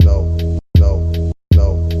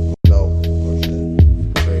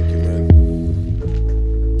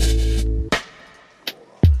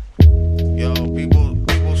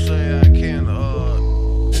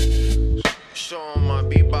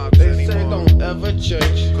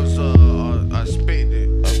change. Cause I spit it.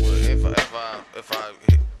 If I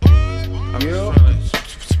hit.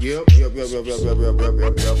 Yep.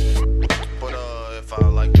 But if I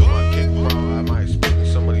like do my kick wrong, I might spit in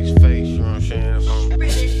somebody's face. You know what I'm saying?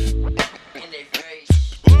 In their face.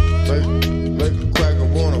 Make a cracker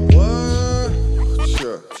wanna what?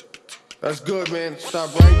 Sure. That's good, man.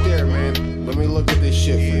 Stop right there, man. Let me look at this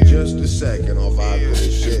shit for just a second off I do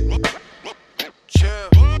this shit. Chill.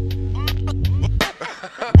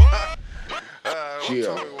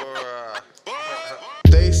 Chill.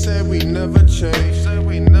 They say we never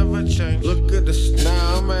change. Look at this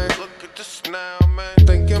now, man.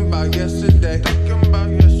 Thinking about yesterday.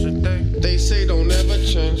 They say don't ever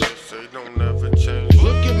change.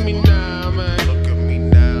 Look at me now,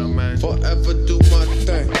 man. Forever do my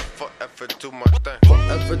thing. Forever do my thing.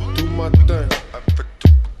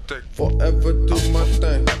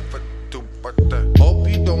 Hope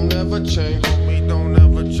you don't ever change.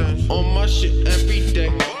 On my shit every day.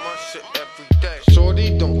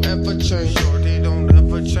 Shorty don't ever change.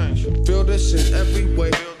 Feel this in every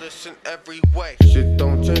way. Shit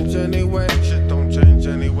don't change anyway. Don't change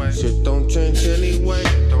anyway. Don't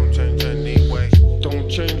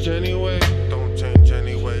change anyway.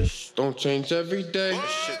 Don't change every day.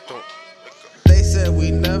 They said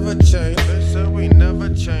we never change.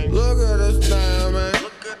 Look at us now, man.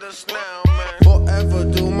 Forever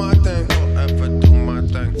do my thing.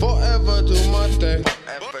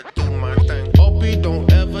 Hope you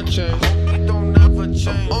don't ever change.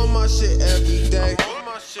 I'm on my shit every day.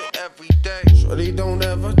 Shorty don't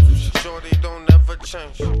ever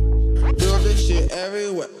change. feel this shit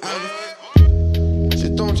everywhere.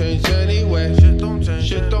 Shit don't change anyway. Shit don't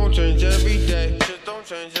change every day. Shit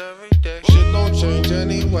don't change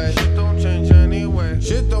anyway.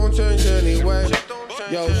 Shit don't change anyway.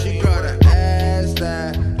 Yo, she gotta ask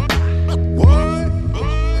that. What?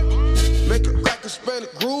 Make a cracker spend a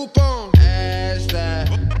group on. Ask that.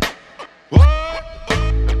 What?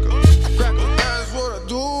 Cracker ask what I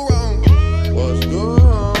do wrong. What's good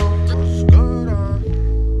on?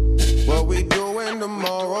 What we doing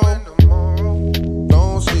tomorrow?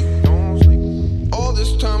 Don't sleep. All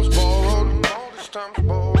this time's borrowed.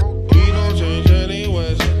 We don't change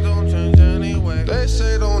anyway. They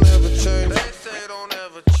say don't ever change.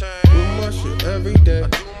 Do my shit every day.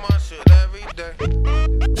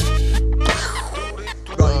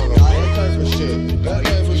 That type of shit,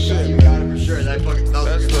 You man. got it for sure. That fucking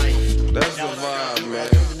That's your mic. the vibe, man.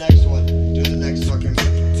 Do the next one. Do the next fucking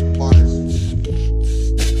bars.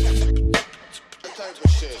 That type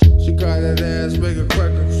of shit. She got that ass, make a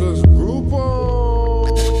cracker for some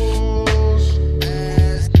groupos.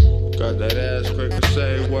 Got that ass, cracker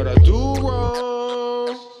say what I do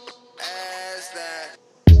wrong.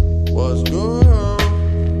 What's good, huh?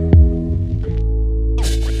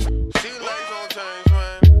 C-LeGz don't change,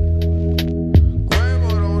 man. Cray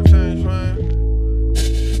don't change, man.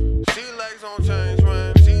 C-LeGz don't change,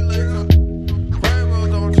 man. Cray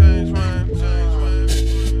don't change, man.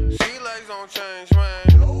 C-LeGz don't change, man.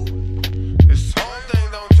 This whole thing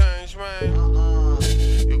don't change, man.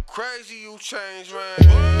 You crazy, you change, man.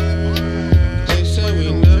 They say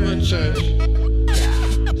we never change.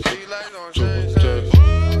 C-LeGz don't change, man.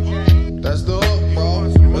 That's the hook, bro.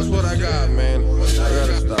 That's what I got, man. I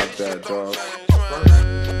gotta stop that, dog.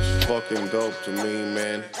 It's fucking dope to me,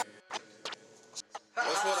 man.